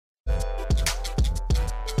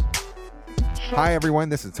Hi, everyone.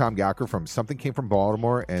 This is Tom Gowker from Something Came from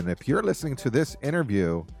Baltimore. And if you're listening to this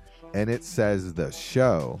interview and it says the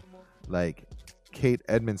show, like Kate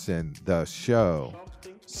Edmondson, the show,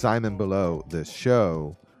 Simon Below, the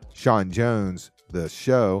show, Sean Jones, the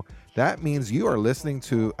show, that means you are listening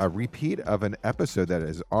to a repeat of an episode that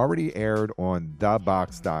has already aired on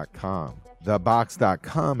thebox.com.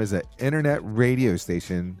 Thebox.com is an internet radio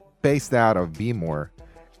station based out of Bmore.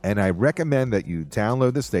 And I recommend that you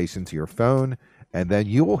download the station to your phone, and then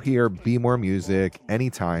you will hear Bmore music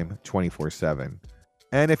anytime, 24/7.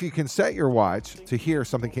 And if you can set your watch to hear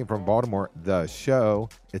Something Came from Baltimore, the show,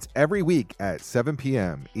 it's every week at 7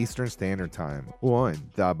 p.m. Eastern Standard Time on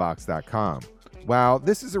thebox.com. While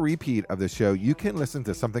this is a repeat of the show, you can listen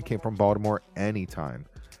to Something Came from Baltimore anytime.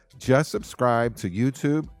 Just subscribe to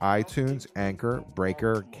YouTube, iTunes, Anchor,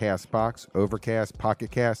 Breaker, Castbox, Overcast,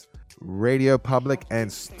 Pocket Cast, Radio Public,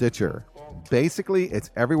 and Stitcher. Basically,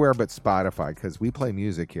 it's everywhere but Spotify because we play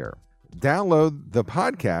music here. Download the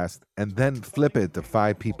podcast and then flip it to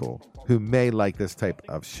 5 people who may like this type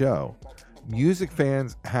of show. Music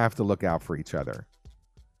fans have to look out for each other.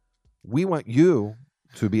 We want you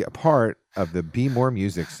to be a part of the Be More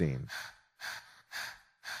music scene.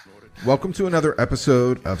 Welcome to another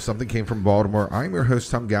episode of Something Came from Baltimore. I'm your host,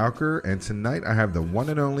 Tom Gowker, and tonight I have the one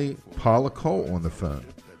and only Paula Cole on the phone.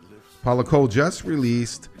 Paula Cole just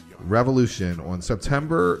released Revolution on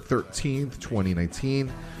September 13th,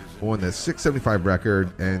 2019 on the 675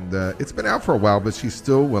 record, and it's been out for a while, but she's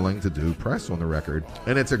still willing to do press on the record.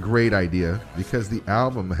 And it's a great idea because the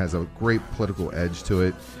album has a great political edge to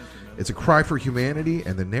it. It's a cry for humanity,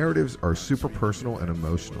 and the narratives are super personal and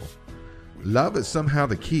emotional. Love is somehow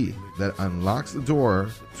the key that unlocks the door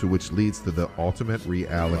to which leads to the ultimate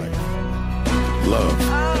reality.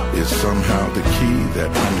 Love is somehow the key that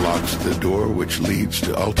unlocks the door which leads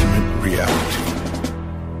to ultimate reality.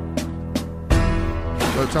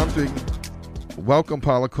 So, Tom speaking. Welcome,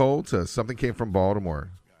 Paula Cole, to Something Came from Baltimore.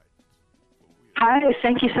 Hi,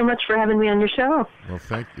 thank you so much for having me on your show. Well,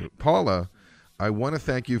 thank you. Paula, I want to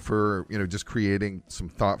thank you for, just creating some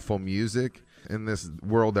thoughtful music in this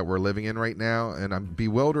world that we're living in right now. And I'm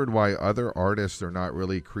bewildered why other artists are not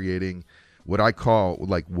really creating what I call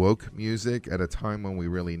like woke music at a time when we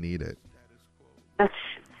really need it. That's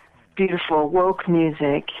beautiful. Woke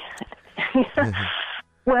music.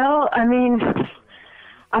 Well, I mean,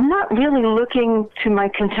 I'm not really looking to my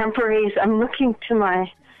contemporaries. I'm looking to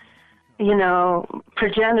my,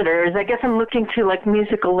 progenitors. I guess I'm looking to like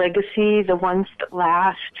musical legacy, the ones that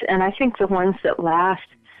last. And I think the ones that last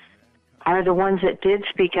are the ones that did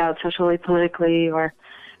speak out socially, politically, or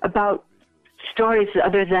about stories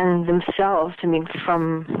other than themselves. I mean,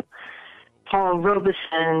 from Paul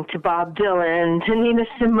Robeson to Bob Dylan to Nina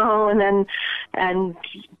Simone and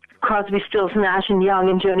Crosby, Stills, Nash and Young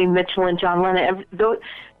and Joni Mitchell and John Lennon,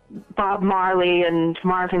 Bob Marley and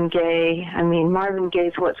Marvin Gaye. I mean, Marvin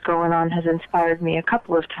Gaye's What's Going On has inspired me a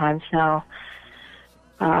couple of times now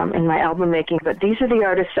in my album making. But these are the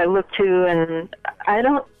artists I look to, and I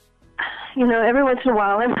don't, every once in a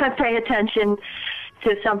while I might pay attention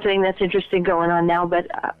to something that's interesting going on now, but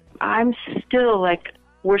I'm still like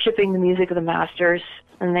worshiping the music of the masters,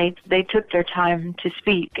 and they took their time to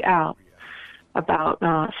speak out about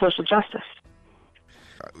social justice.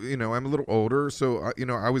 I'm a little older, so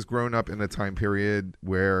I was growing up in a time period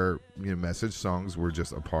where message songs were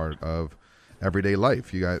just a part of everyday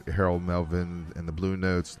life. You got Harold Melvin and the Blue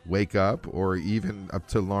Notes, Wake Up, or even up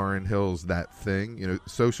to Lauryn Hill's That Thing.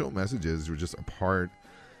 Social messages were just a part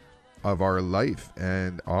of our life,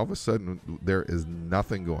 and all of a sudden there is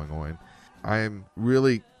nothing going on. I'm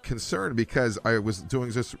really concerned because I was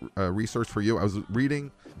doing this research for you. I was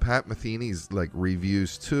reading Pat Metheny's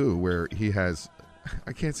reviews too, where he has,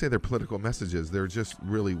 I can't say they're political messages, they're just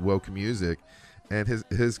really woke music, and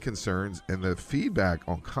his concerns and the feedback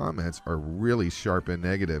on comments are really sharp and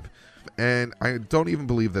negative. And I don't even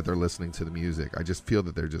believe that they're listening to the music. I just feel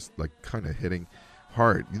that they're just kind of hitting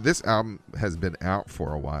hard. This album has been out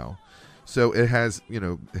for a while, so it has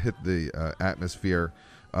hit the atmosphere.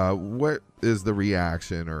 What is the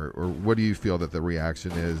reaction, or what do you feel that the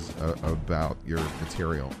reaction is about your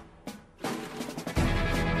material?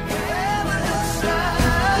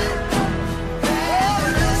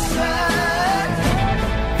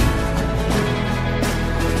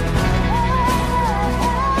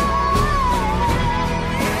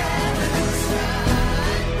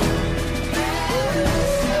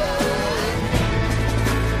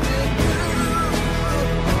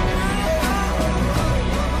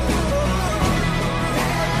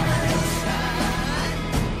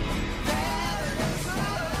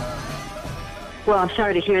 Well, I'm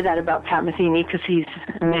sorry to hear that about Pat Metheny because he's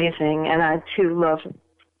amazing, and I too love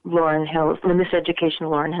Lauryn Hill. The Miseducation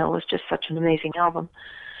of Lauryn Hill was just such an amazing album.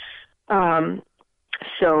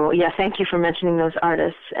 So yeah, thank you for mentioning those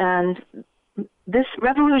artists. And this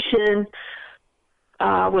Revolution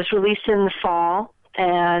was released in the fall,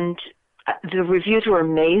 and the reviews were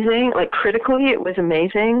amazing. Like critically, it was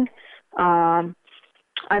amazing. I'm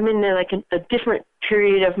in a different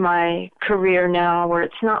period of my career now where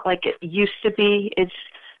it's not like it used to be.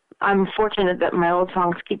 I'm fortunate that my old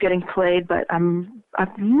songs keep getting played, but I'm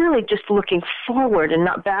really just looking forward and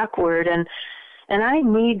not backward, and I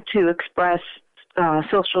need to express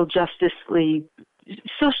social justice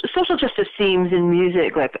themes in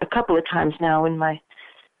music like a couple of times now in my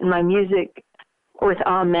music with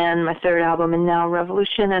Amen, my third album, and now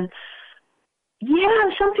Revolution. And yeah,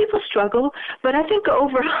 some people struggle, but I think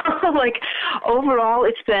overall,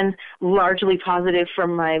 it's been largely positive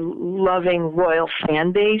from my loving loyal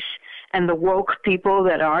fan base and the woke people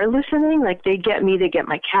that are listening. Like they get me, they get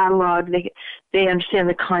my catalog, they understand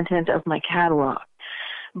the content of my catalog.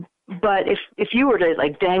 But if you were to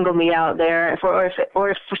like dangle me out there, or if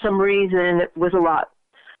for some reason it was a lot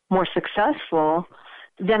more successful,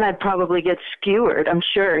 then I'd probably get skewered, I'm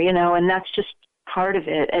sure, and that's just part of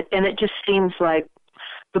it. And it just seems like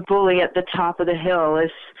the bully at the top of the hill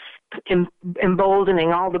is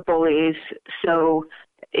emboldening all the bullies. So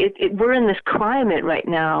we're in this climate right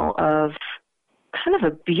now of kind of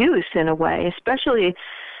abuse in a way, especially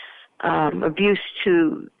abuse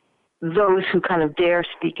to those who kind of dare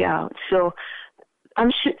speak out. So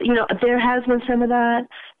I'm sure, there has been some of that,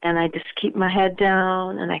 and I just keep my head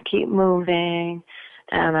down and I keep moving.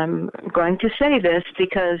 And I'm going to say this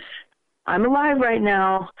because I'm alive right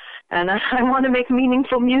now, and I want to make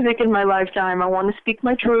meaningful music in my lifetime. I want to speak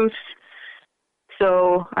my truth.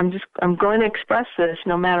 So I'm going to express this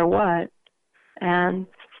no matter what. And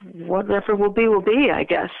whatever will be, I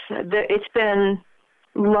guess. It's been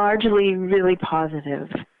largely really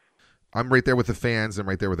positive. I'm right there with the fans and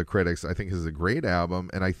right there with the critics. I think this is a great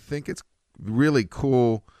album, and I think it's really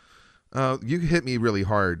cool. You hit me really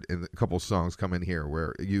hard in a couple songs coming here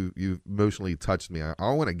where you emotionally touched me. I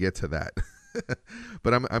want to get to that,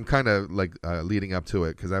 but I'm kind of like leading up to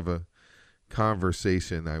it because I have a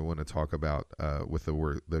conversation I want to talk about with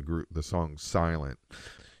the song Silent.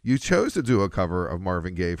 You chose to do a cover of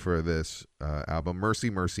Marvin Gaye for this album, Mercy,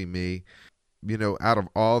 Mercy Me. Out of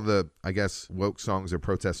all the, I guess, woke songs or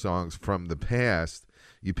protest songs from the past,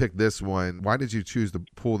 you picked this one. Why did you choose to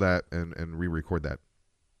pull that and re-record that?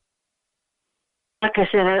 Like I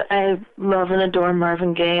said, I love and adore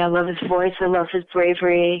Marvin Gaye. I love his voice. I love his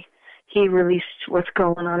bravery. He released What's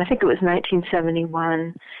Going On, I think it was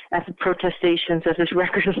 1971, at the protestations of his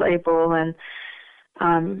record label. And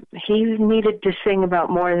he needed to sing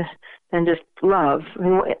about more than just love.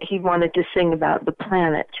 He wanted to sing about the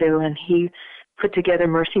planet, too. And he put together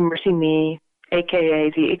Mercy, Mercy Me,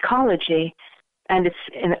 a.k.a. The Ecology. And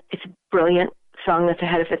it's a brilliant song that's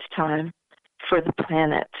ahead of its time for the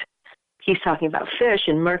planet. He's talking about fish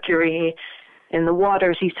and mercury in the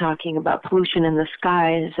waters. He's talking about pollution in the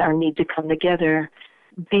skies, our need to come together,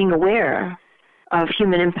 being aware of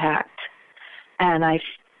human impact. And I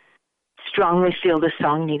strongly feel this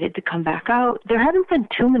song needed to come back out. There haven't been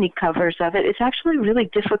too many covers of it. It's actually really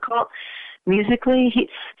difficult musically.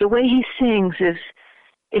 The way he sings is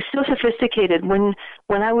so sophisticated. When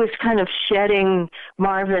I was kind of shedding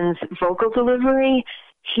Marvin's vocal delivery,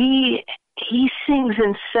 he sings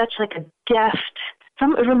in such like a deft.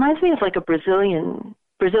 It reminds me of like a Brazilian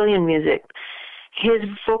music. His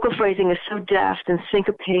vocal phrasing is so deft and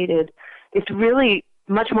syncopated. It's really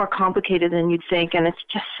much more complicated than you'd think, and it's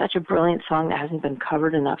just such a brilliant song that hasn't been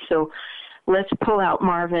covered enough. So let's pull out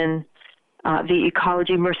Marvin, The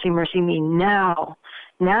Ecology, Mercy, Mercy Me now.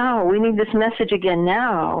 Now, we need this message again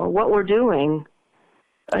now, what we're doing.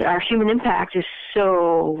 Our human impact is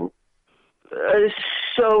so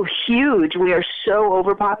huge. We are so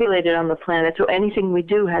overpopulated on the planet, so anything we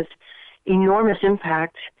do has enormous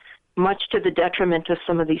impact, much to the detriment of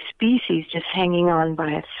some of these species just hanging on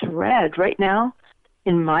by a thread. Right now,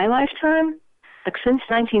 in my lifetime, like since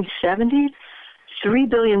 1970, 3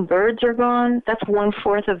 billion birds are gone. That's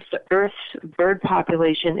 1/4 of the Earth's bird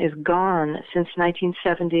population is gone since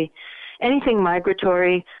 1970. Anything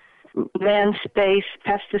migratory, land, space,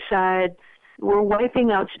 pesticide, we're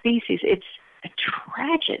wiping out species. It's a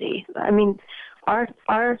tragedy. I mean, our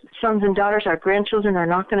sons and daughters, our grandchildren are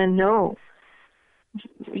not going to know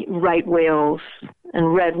right whales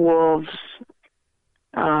and red wolves,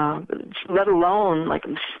 let alone like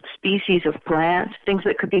species of plants, things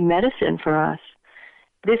that could be medicine for us.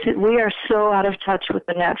 We are so out of touch with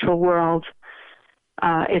the natural world,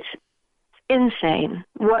 It's insane.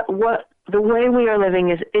 What the way we are living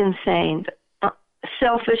is insane,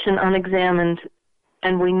 selfish and unexamined,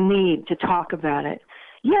 and we need to talk about it.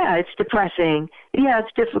 Yeah, it's depressing. Yeah,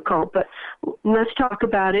 it's difficult, but let's talk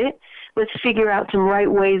about it. Let's figure out some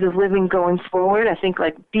right ways of living going forward. I think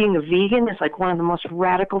like being a vegan is like one of the most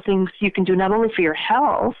radical things you can do, not only for your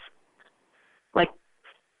health, like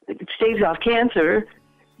it staves off cancer,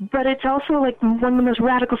 but it's also like one of the most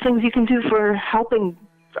radical things you can do for helping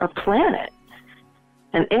our planet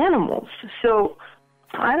and animals. So,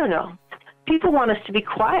 I don't know. People want us to be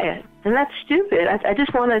quiet, and that's stupid. I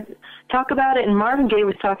just want to talk about it, and Marvin Gaye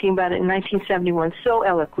was talking about it in 1971 so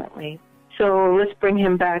eloquently. So let's bring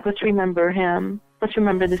him back. Let's remember him. Let's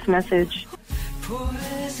remember this message.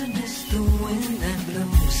 Poison is the wind that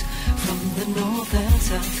blows from the north and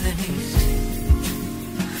south and east.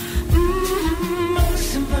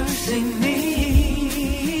 Mercy, mercy me.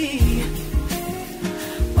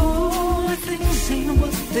 All things ain't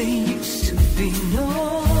what they used to be.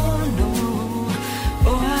 No.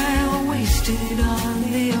 Wasted on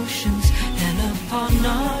the oceans and upon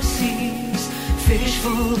our seas, fish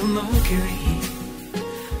full of mercury.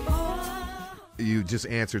 You just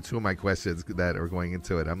answered two of my questions that are going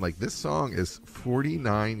into it. I'm like, this song is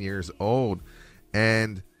 49 years old,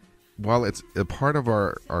 and while it's a part of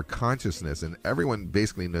our consciousness, and everyone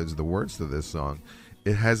basically knows the words to this song,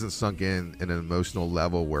 it hasn't sunk in an emotional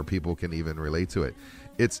level where people can even relate to it.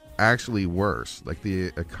 It's actually worse. Like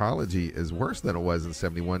the ecology is worse than it was in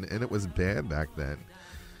 71, and it was bad back then.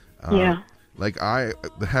 Yeah. Like I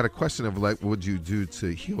had a question of like, what would you do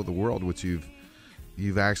to heal the world? Which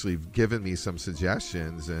you've actually given me some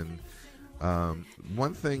suggestions. And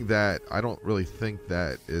one thing that I don't really think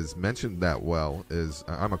that is mentioned that well is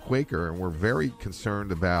I'm a Quaker, and we're very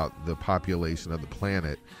concerned about the population of the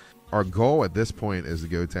planet. Our goal at this point is to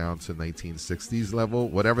go down to 1960s level,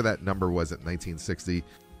 whatever that number was at 1960.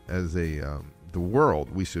 As the world,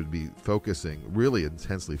 we should be really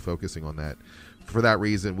intensely focusing on that. For that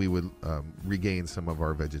reason, we would regain some of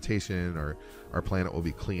our vegetation, or our planet will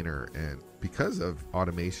be cleaner. And because of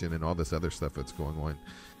automation and all this other stuff that's going on,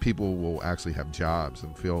 people will actually have jobs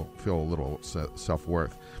and feel a little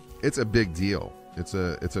self-worth. It's a big deal. It's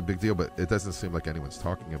a big deal, but it doesn't seem like anyone's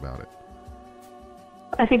talking about it.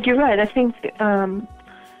 I think you're right. I think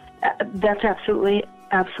that's absolutely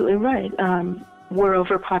right. We're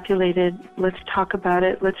overpopulated. Let's talk about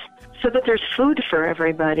it. So that there's food for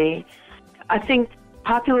everybody. I think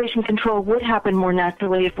population control would happen more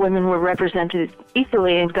naturally if women were represented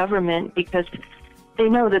equally in government, because they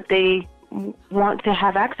know that they want to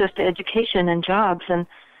have access to education and jobs. And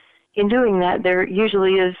in doing that, there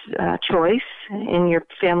usually is choice in your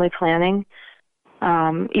family planning.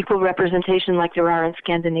 Equal representation like there are in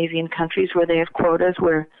Scandinavian countries where they have quotas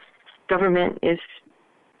where government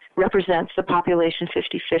represents the population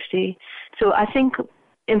 50-50. So I think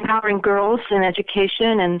empowering girls in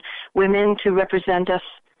education and women to represent us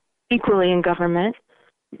equally in government,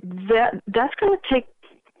 that's going to take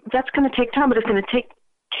time, but it's going to take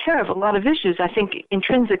care of a lot of issues, I think,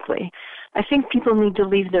 intrinsically. I think people need to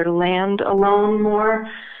leave their land alone more.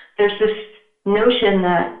 There's this notion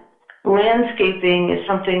that landscaping is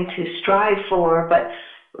something to strive for, but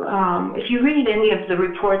if you read any of the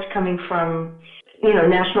reports coming from,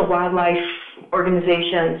 national wildlife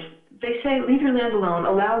organizations, they say leave your land alone,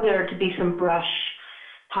 allow there to be some brush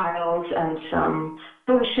piles and some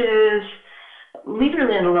bushes. Leave your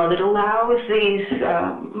land alone. It allows these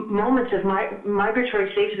moments of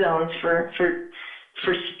migratory safe zones for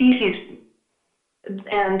species,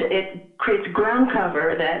 and it creates ground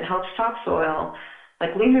cover that helps topsoil.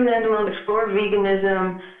 Like, leave your land alone, explore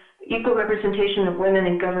veganism, equal representation of women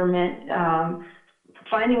in government,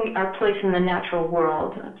 finding our place in the natural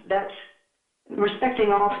world. That's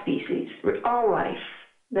respecting all species, all life.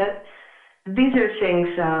 These are things,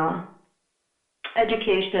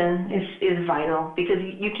 education is vital, because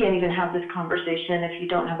you can't even have this conversation if you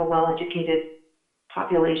don't have a well-educated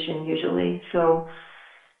population usually. So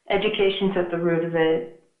education's at the root of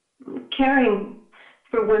it. Caring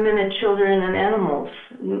for women and children and animals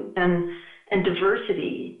and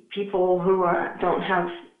diversity, people who don't have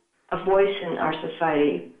a voice in our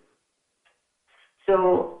society.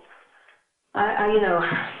 So,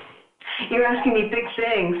 you're asking me big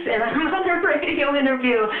things, and I'm on a radio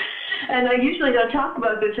interview, and I usually don't talk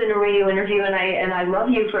about this in a radio interview, and I love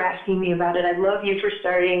you for asking me about it. I love you for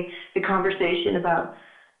starting the conversation about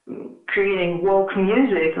creating woke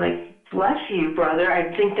music. Like, bless you, brother.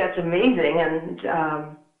 I think that's amazing, and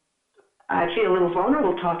I feel a little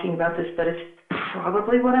vulnerable talking about this, but it's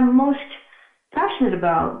probably what I'm most passionate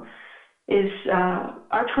about, is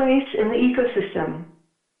our place in the ecosystem.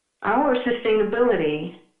 our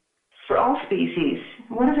sustainability for all species.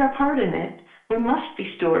 What is our part in it? We must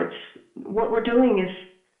be stewards. What we're doing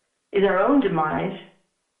is our own demise,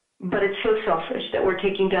 but it's so selfish that we're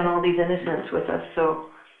taking down all these innocents with us. So,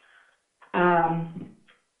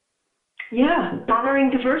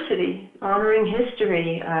 honoring diversity, honoring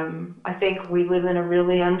history. I think we live in a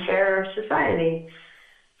really unfair society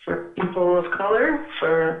for people of color,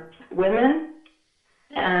 for women,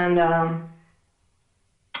 and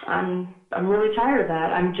I'm really tired of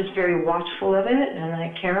that. I'm just very watchful of it, and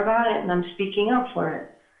I care about it, and I'm speaking up for it.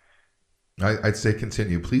 I'd say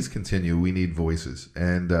continue. Please continue. We need voices.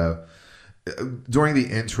 And during the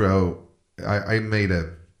intro, I made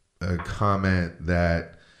a comment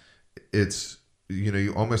that it's,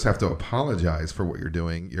 you almost have to apologize for what you're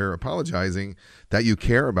doing. You're apologizing that you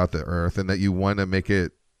care about the earth and that you want to make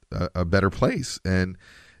it a better place. And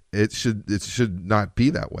it should not be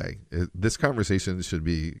that way. This conversation should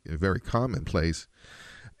be very commonplace.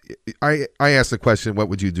 I asked the question, what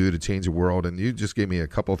would you do to change the world? And you just gave me a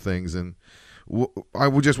couple things. And I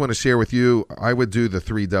would just want to share with you, I would do the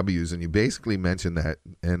 3 W's. And you basically mentioned that.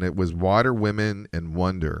 And it was water, women, and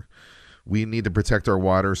wonder. We need to protect our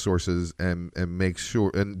water sources and make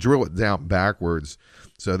sure and drill it down backwards.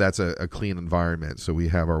 So that's a clean environment. So we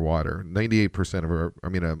have our water. 98% of our,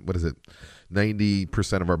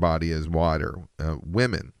 90% of our body is water.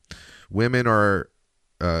 Women are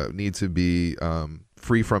need to be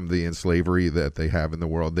free from the slavery that they have in the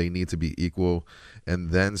world. They need to be equal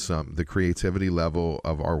and then some. The creativity level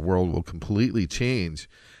of our world will completely change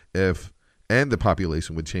and the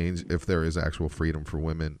population would change if there is actual freedom for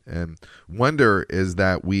women. And wonder is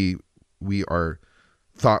that we are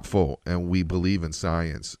thoughtful and we believe in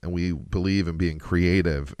science and we believe in being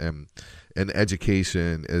creative, and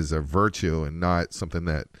education is a virtue and not something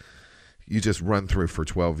that you just run through for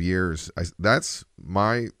 12 years. That's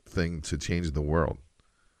my thing to change the world.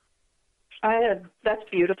 That's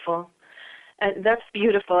beautiful. That's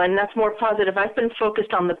beautiful, and that's more positive. I've been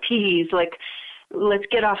focused on the P's, like, let's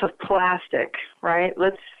get off of plastic, right?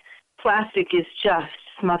 Plastic is just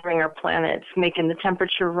smothering our planet. It's making the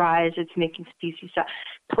temperature rise. It's making species die.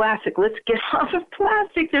 Plastic, let's get off of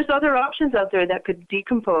plastic. There's other options out there that could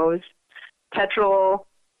decompose. Petrol,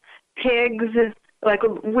 pigs, like,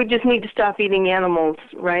 we just need to stop eating animals,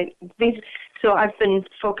 right? So I've been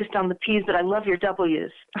focused on the P's, but I love your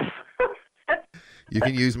W's. You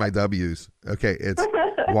can use my W's. Okay, it's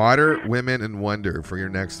water, women, and wonder for your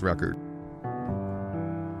next record.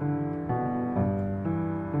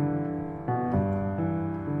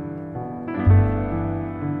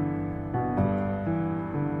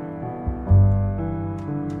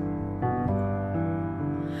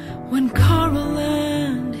 When Carl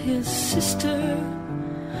and his sister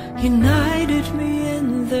united me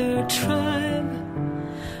in their tribe,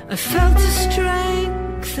 I felt the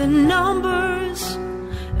strength in numbers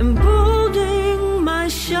emboldening my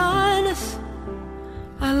shyness.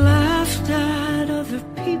 I laughed at other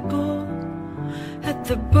people, at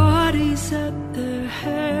their bodies, at their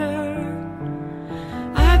hair.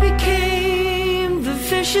 I became the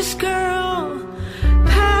vicious girl,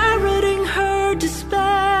 parroting her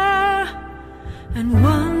despair. And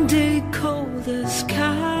one day, cold as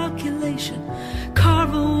calculation,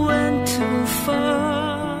 Carl went too far.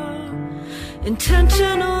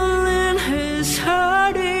 Intentional in his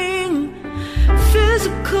hurting,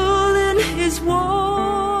 physical in his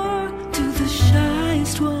war. To the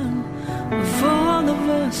shyest one of all of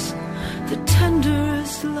us, the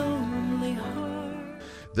tenderest lonely heart.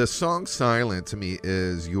 The song Silent to me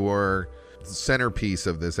is your centerpiece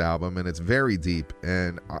of this album, and it's very deep.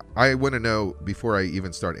 And I want to know, before I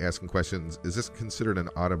even start asking questions, is this considered an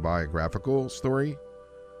autobiographical story?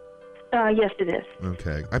 Yes, it is.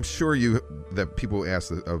 Okay. I'm sure that people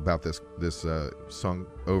ask about this song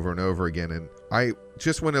over and over again, and I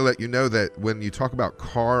just want to let you know that when you talk about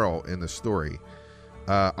Carl in the story,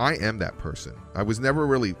 I am that person. I was never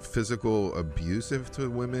really physical abusive to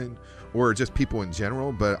women or just people in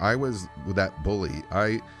general, but I was that bully.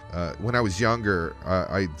 When I was younger,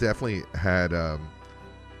 I definitely had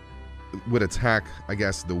would attack, I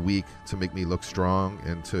guess, the weak to make me look strong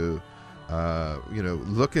and to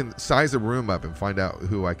look and size a room up and find out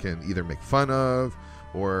who I can either make fun of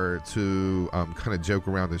or to kind of joke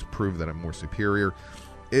around to prove that I'm more superior.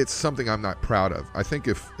 It's something I'm not proud of. I think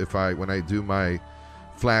when I do my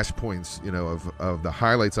flashpoints, of the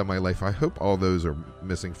highlights of my life, I hope all those are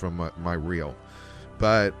missing from my reel.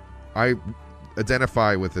 But I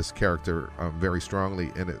identify with this character very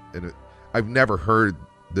strongly, and I've never heard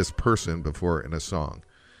this person before in a song.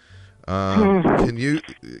 Can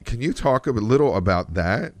you talk a little about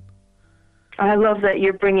that? I love that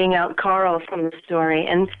you're bringing out Carl from the story,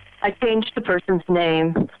 and I changed the person's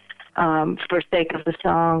name for sake of the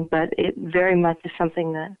song, but it very much is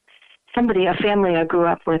something that a family I grew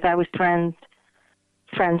up with. I was friends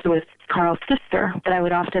with Carl's sister, but I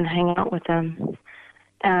would often hang out with them.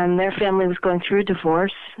 And their family was going through a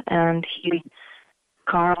divorce, and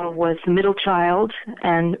Carl was the middle child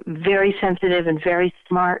and very sensitive and very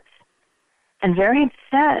smart and very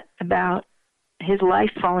upset about his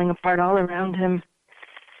life falling apart all around him.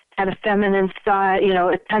 Had a feminine side,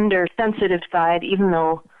 a tender, sensitive side, even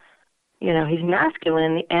though, he's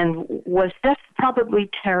masculine, and was just probably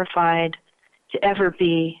terrified to ever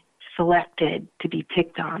be selected, to be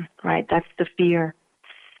picked on, right? That's the fear.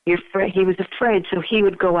 He was afraid, so he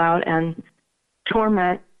would go out and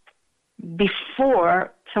torment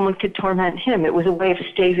before someone could torment him. It was a way of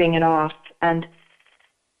staving it off, and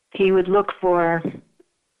he would look for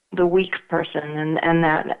the weak person, and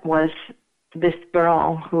that was this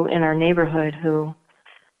girl who in our neighborhood who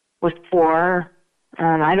was poor,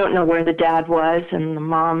 and I don't know where the dad was, and the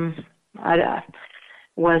mom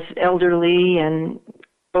was elderly and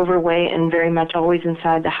overweight and very much always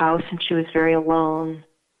inside the house, and she was very alone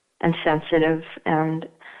and sensitive, and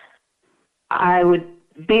I would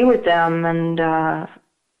be with them, and it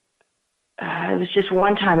was just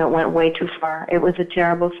one time it went way too far. It was a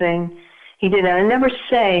terrible thing he did, and I never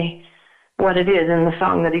say what it is in the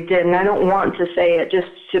song that he did, and I don't want to say it just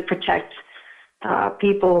to protect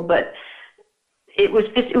people, but it was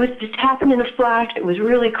just happened in a flash. It was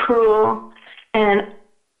really cruel, and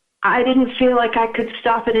I didn't feel like I could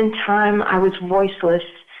stop it in time. I was voiceless.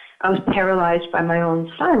 I was paralyzed by my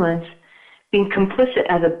own silence, being complicit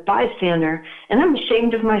as a bystander, and I'm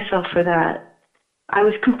ashamed of myself for that. I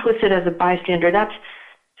was complicit as a bystander. That's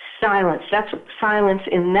silence. That's silence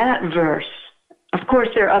in that verse. Of course,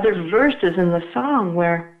 there are other verses in the song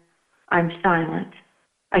where I'm silent.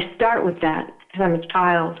 I start with that because I'm a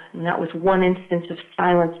child, and that was one instance of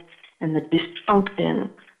silence and the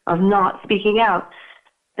dysfunction of not speaking out.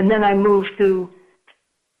 And then I move to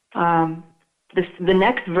the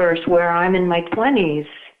next verse where I'm in my 20s,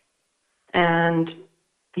 and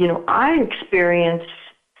I experienced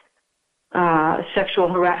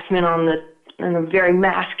sexual harassment in a very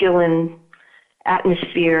masculine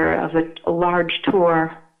atmosphere of a large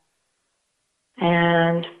tour,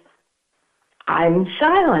 and I'm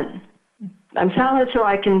silent. I'm silent so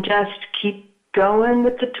I can just keep going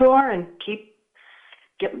with the tour and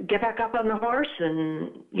get back up on the horse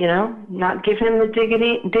and, not give him the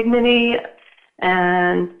dignity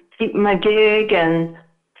and keep my gig and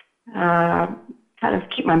kind of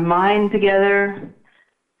keep my mind together.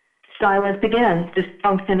 Silence again,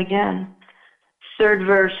 dysfunction again. Third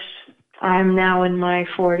verse, I'm now in my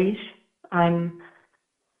 40s. I'm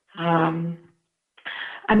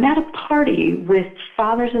at a party with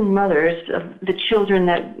fathers and mothers of the children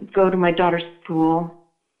that go to my daughter's school.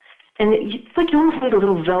 And it's like you almost need a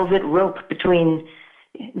little velvet rope between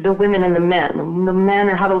the women and the men. The men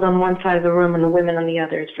are huddled on one side of the room and the women on the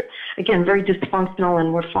other. It's, again, very dysfunctional,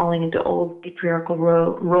 and we're falling into old patriarchal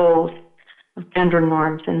roles of gender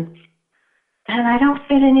norms. And I don't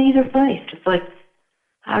fit in either place. It's like,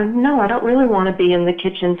 no, I don't really want to be in the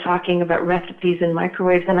kitchen talking about recipes and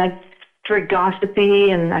microwaves, and I'm very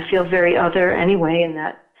gossipy, and I feel very other anyway in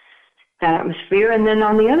that atmosphere. And then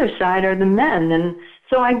on the other side are the men, and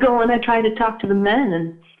so I go and I try to talk to the men,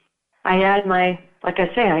 and I add my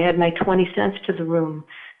 20 cents to the room.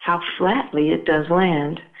 How flatly it does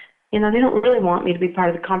land. They don't really want me to be part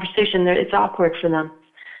of the conversation. It's awkward for them.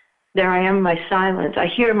 There I am, my silence. I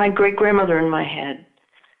hear my great-grandmother in my head.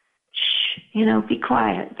 Shh, be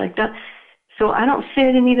quiet, like that. So I don't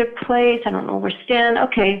fit in either place. I don't know where to stand.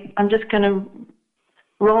 Okay, I'm just going to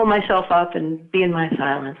roll myself up and be in my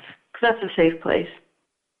silence, because that's a safe place.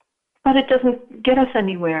 But it doesn't get us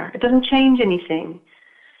anywhere. It doesn't change anything.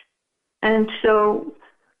 And so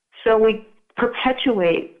we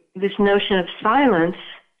perpetuate this notion of silence.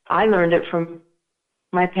 I learned it from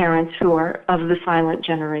my parents, who are of the silent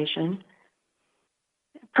generation.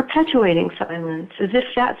 Perpetuating silence, as if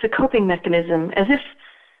that's a coping mechanism, as if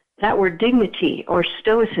that were dignity or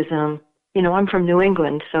stoicism. I'm from New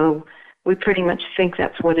England, so we pretty much think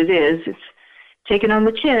that's what it is. It's take it on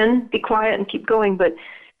the chin, be quiet, and keep going, but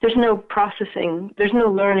there's no processing, there's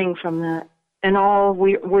no learning from that. And all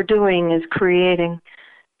we're doing is creating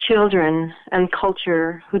children and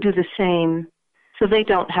culture who do the same, so they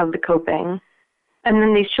don't have the coping. And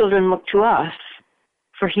then these children look to us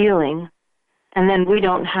for healing, and then we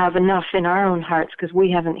don't have enough in our own hearts because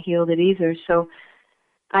we haven't healed it either. So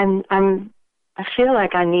I feel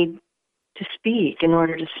like I need to speak in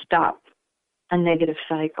order to stop a negative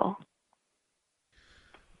cycle.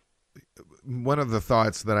 one of the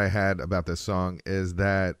thoughts that I had about this song is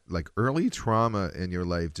that like early trauma in your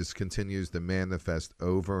life just continues to manifest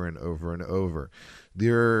over and over and over.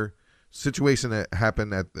 Your situation that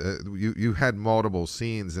happened at you had multiple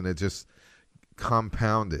scenes, and it just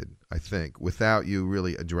compounded, I think, without you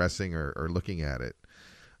really addressing or looking at it.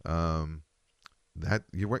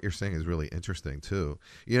 What you're saying is really interesting too.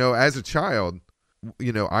 You know, as a child,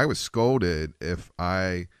 you know, I was scolded if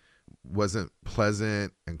I wasn't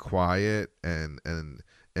pleasant and quiet and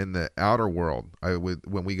in the outer world.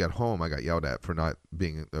 When we got home, I got yelled at for not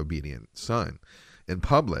being an obedient son in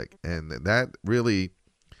public, and that really,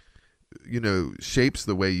 you know, shapes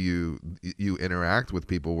the way you interact with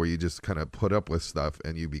people, where you just kind of put up with stuff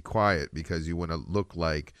and you be quiet because you want to look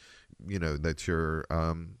like, you know, that you're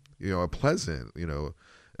you know, a pleasant, you know,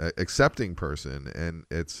 accepting person, and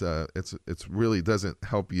it's really doesn't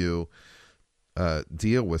help you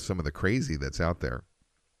deal with some of the crazy that's out there.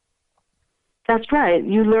 That's right.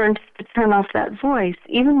 You learned to turn off that voice,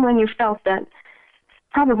 even when you felt that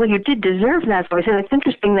probably you did deserve that voice. And it's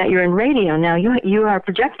interesting that you're in radio now. You are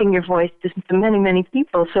projecting your voice to many, many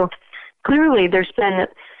people. So clearly there's been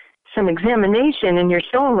some examination in your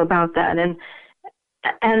soul about that. And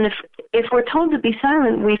if we're told to be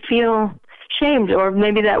silent, we feel shamed, or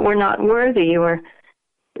maybe that we're not worthy, or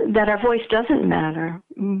that our voice doesn't matter.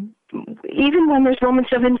 Even when there's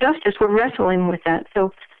moments of injustice, we're wrestling with that.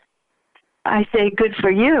 So I say good for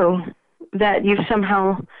you that you've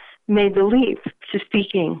somehow made the leap to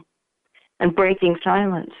speaking and breaking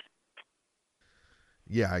silence.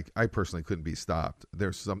 Yeah, I personally couldn't be stopped.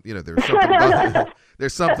 There's something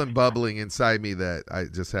there's something bubbling inside me that I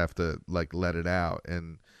just have to like let it out.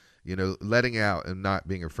 And you know, letting out and not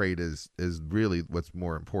being afraid is really what's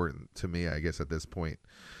more important to me, I guess, at this point.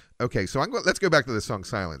 Okay, so let's go back to the song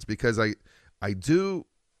Silence, because I do,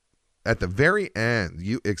 at the very end,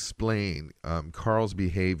 you explain Carl's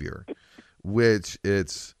behavior, which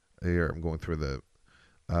here, I'm going through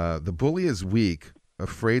the bully is weak,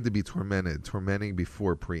 afraid to be tormented, tormenting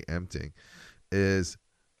before preempting, is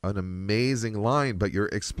an amazing line, but you're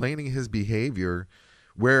explaining his behavior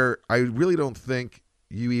where I really don't think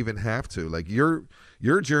you even have to. Like your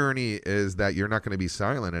journey is that you're not going to be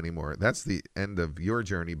silent anymore. That's the end of your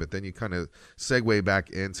journey, but then you kind of segue back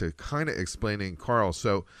into kind of explaining Carl.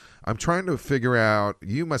 So I'm trying to figure out,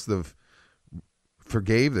 you must have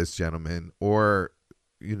forgave this gentleman, or,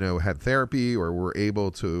 you know, had therapy, or were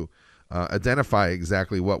able to identify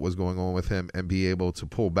exactly what was going on with him and be able to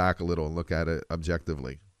pull back a little and look at it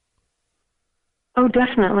objectively. Oh,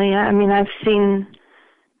 definitely. I mean, I've seen,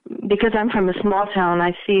 because I'm from a small town,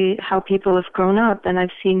 I see how people have grown up, and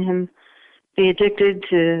I've seen him be addicted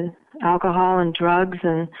to alcohol and drugs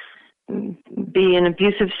and be in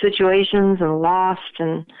abusive situations and lost,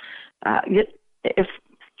 and if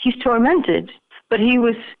he's tormented, but he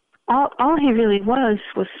was, all he really was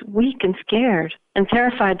weak and scared and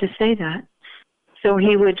terrified to say that. So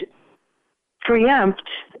he would preempt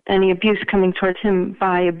any abuse coming towards him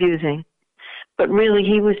by abusing. But really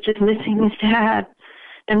he was just missing his dad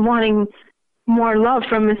and wanting more love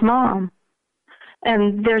from his mom.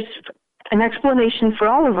 And there's an explanation for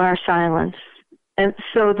all of our silence. And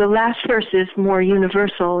so the last verse is more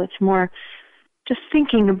universal. It's more just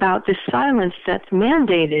thinking about this silence that's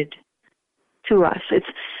mandated to us. It's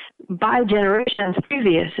by generations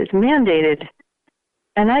previous. It's mandated.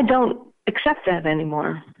 And I don't accept that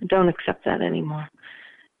anymore.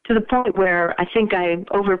 To the point where I think I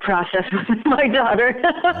overprocess with my daughter.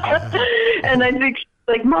 And I think,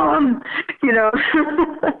 like, Mom, you know,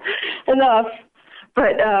 enough.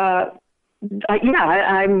 But,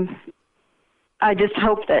 I just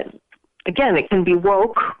hope that, again, it can be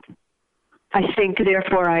woke. I think,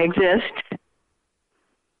 therefore I exist.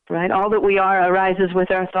 Right? All that we are arises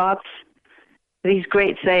with our thoughts. These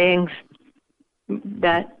great sayings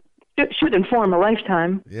that should inform a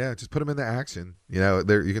lifetime. Yeah, just put them into action. You know,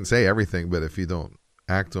 there you can say everything, but if you don't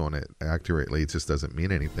act on it accurately, it just doesn't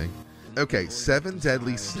mean anything. Okay, 7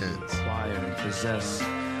 deadly sins. Acquire and possess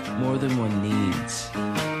more than one needs.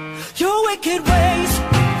 Your wicked ways,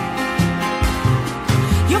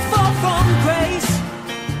 you fall from grace.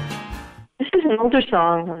 This is an older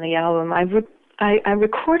song on the album. I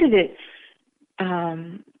recorded it.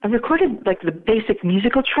 I recorded like the basic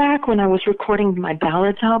musical track when I was recording my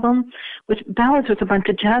ballads album, with ballads with a bunch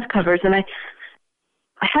of jazz covers, and I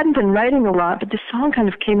hadn't been writing a lot, but this song kind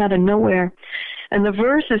of came out of nowhere, and the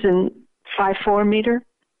verse is in 5/4 meter,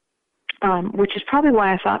 which is probably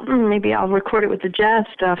why I thought maybe I'll record it with the jazz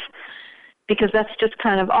stuff, because that's just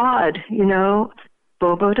kind of odd, you know.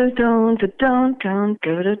 Bo bo da don da don don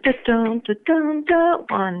da da da don da don da.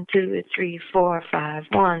 1, 2, 3, 4, 5.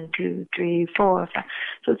 1, 2, 3, 4, 5.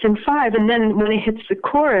 So it's in 5, and then when it hits the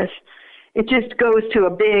chorus, it just goes to a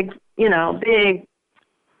big, big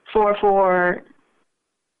 4/4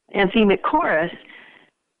 anthemic chorus,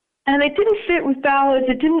 and it didn't fit with ballads.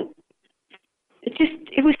 It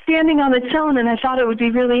was standing on its own, and I thought it would be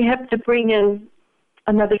really hip to bring in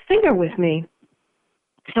another singer with me.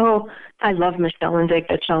 So I love Michelle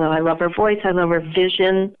Ndegeocello. I love her voice. I love her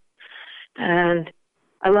vision. And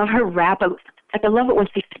I love her rap. I love it when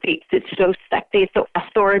she speaks. It's so sexy. It's so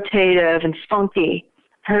authoritative and funky.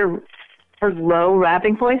 Her low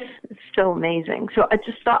rapping voice is so amazing. So I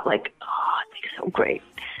just thought, it'd be so great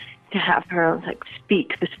to have her,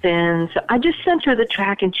 speak the spins. So I just sent her the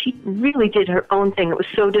track, and she really did her own thing. It was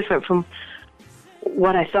so different from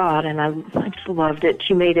what I thought, and I just loved it.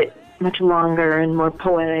 She made it much longer and more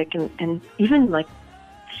poetic and even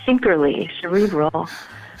thinkerly, cerebral.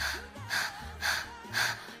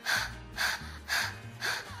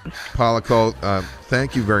 Paula Cole,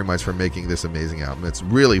 thank you very much for making this amazing album. It's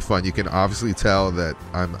really fun. You can obviously tell that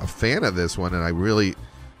I'm a fan of this one, and I really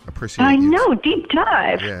appreciate it. I know, deep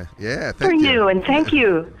dive. Yeah. Thank you, and thank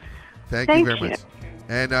you. Thank you very much.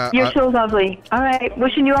 And you're so lovely. All right,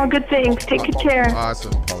 wishing you all good things. Take good care.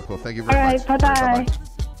 Awesome, Paula Cole. Thank you very much. All right, bye-bye.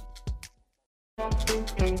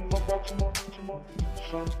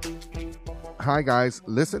 Hi guys,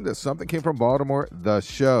 listen to Something Came from Baltimore, the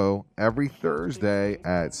show, every Thursday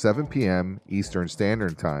at 7 p.m. Eastern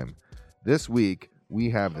Standard Time. This week, we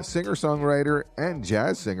have the singer-songwriter and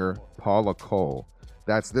jazz singer, Paula Cole.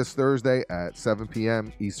 That's this Thursday at 7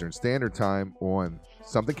 p.m. Eastern Standard Time on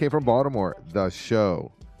Something Came from Baltimore, the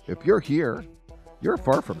show. If you're here, you're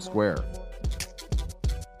far from square.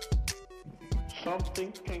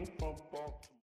 Something came from Baltimore.